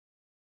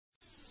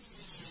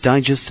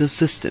Digestive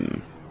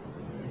system.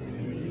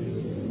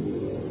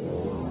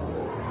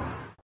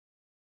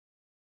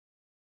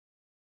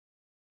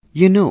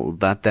 You know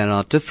that there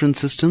are different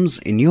systems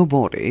in your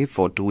body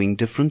for doing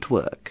different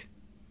work.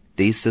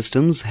 These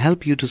systems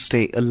help you to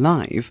stay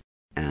alive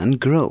and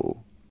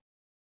grow.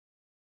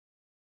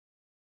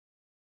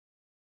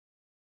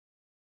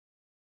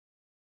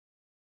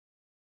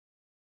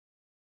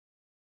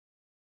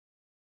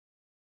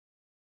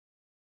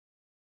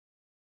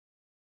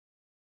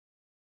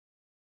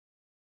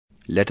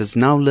 Let us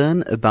now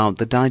learn about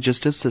the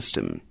digestive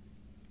system.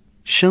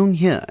 Shown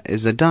here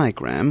is a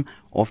diagram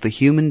of the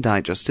human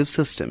digestive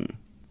system.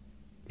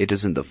 It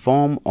is in the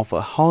form of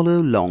a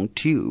hollow long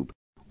tube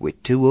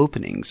with two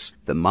openings,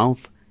 the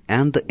mouth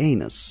and the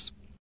anus.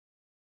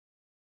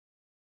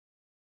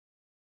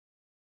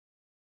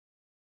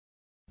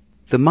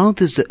 The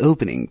mouth is the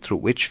opening through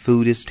which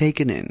food is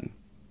taken in.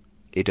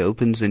 It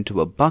opens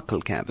into a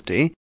buccal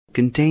cavity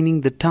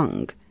containing the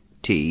tongue,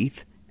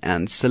 teeth,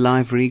 and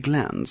salivary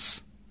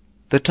glands.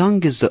 The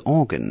tongue is the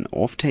organ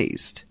of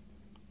taste.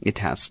 It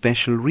has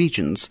special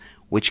regions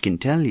which can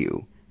tell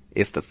you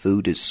if the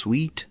food is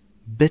sweet,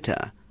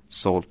 bitter,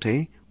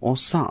 salty, or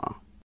sour.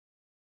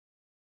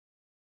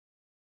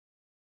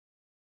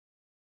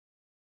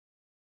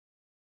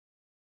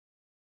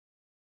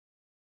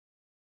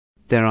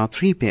 There are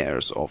 3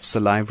 pairs of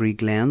salivary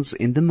glands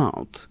in the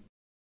mouth.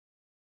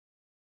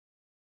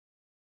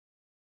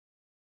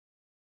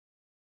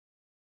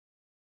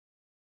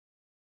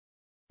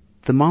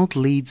 The mouth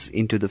leads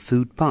into the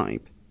food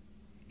pipe.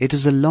 It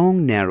is a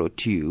long, narrow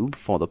tube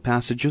for the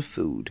passage of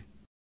food.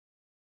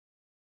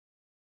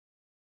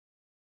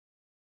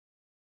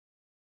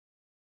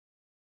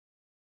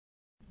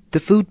 The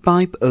food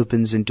pipe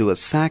opens into a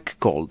sac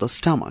called the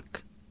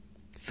stomach.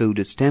 Food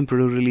is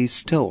temporarily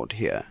stored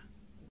here.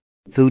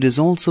 Food is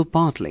also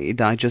partly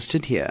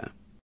digested here.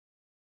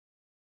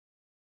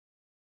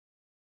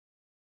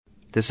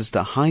 This is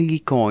the highly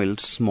coiled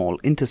small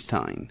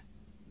intestine.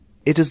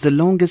 It is the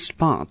longest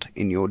part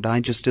in your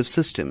digestive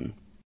system.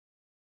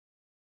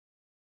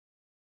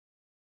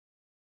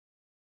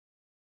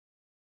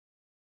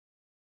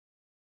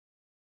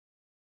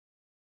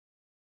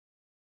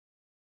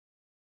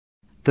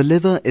 The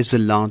liver is a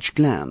large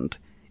gland.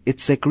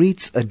 It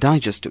secretes a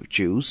digestive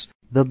juice,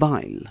 the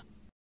bile.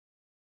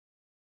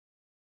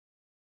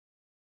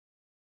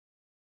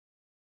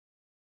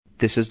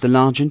 This is the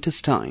large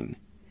intestine.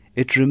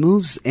 It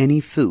removes any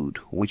food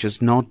which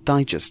is not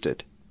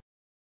digested.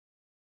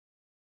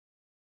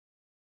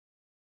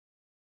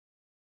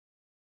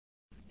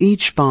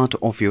 Each part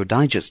of your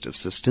digestive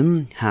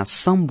system has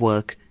some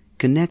work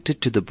connected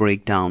to the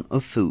breakdown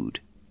of food.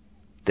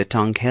 The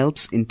tongue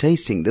helps in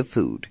tasting the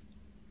food.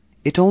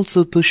 It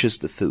also pushes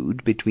the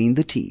food between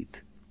the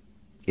teeth.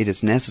 It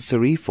is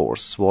necessary for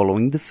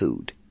swallowing the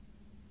food.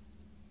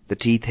 The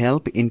teeth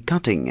help in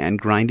cutting and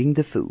grinding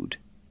the food.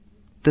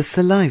 The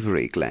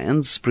salivary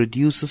glands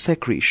produce a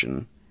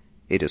secretion.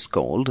 It is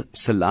called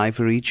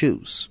salivary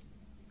juice.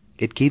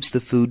 It keeps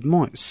the food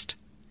moist.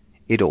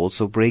 It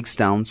also breaks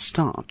down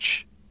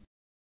starch.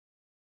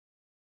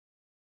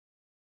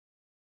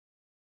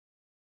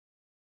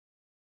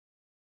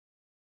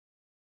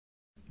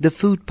 The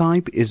food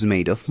pipe is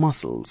made of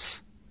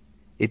muscles.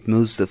 It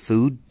moves the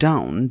food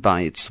down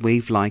by its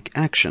wave-like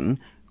action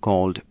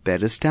called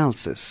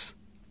peristalsis.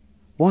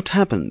 What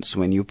happens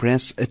when you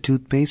press a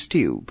toothpaste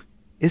tube?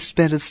 Is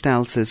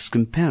peristalsis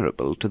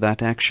comparable to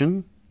that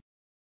action?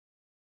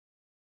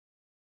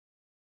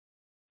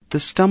 The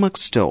stomach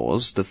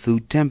stores the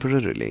food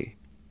temporarily.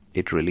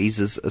 It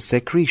releases a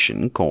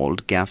secretion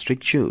called gastric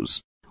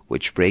juice,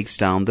 which breaks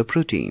down the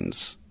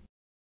proteins.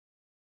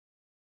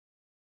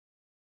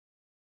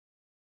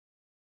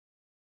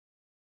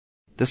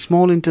 The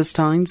small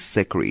intestines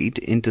secrete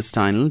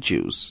intestinal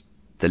juice.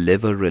 The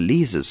liver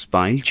releases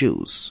bile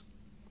juice.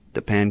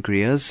 The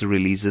pancreas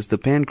releases the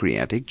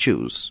pancreatic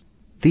juice.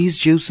 These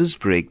juices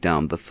break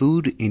down the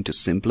food into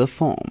simpler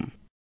form.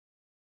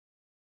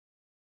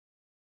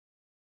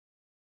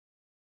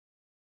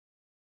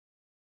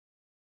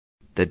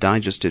 The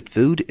digested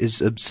food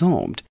is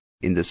absorbed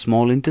in the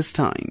small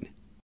intestine.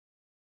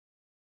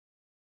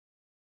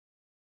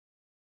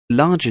 The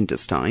large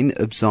intestine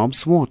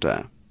absorbs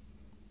water.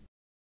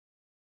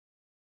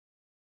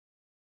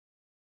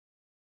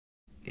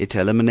 It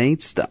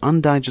eliminates the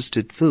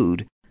undigested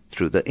food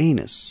through the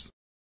anus.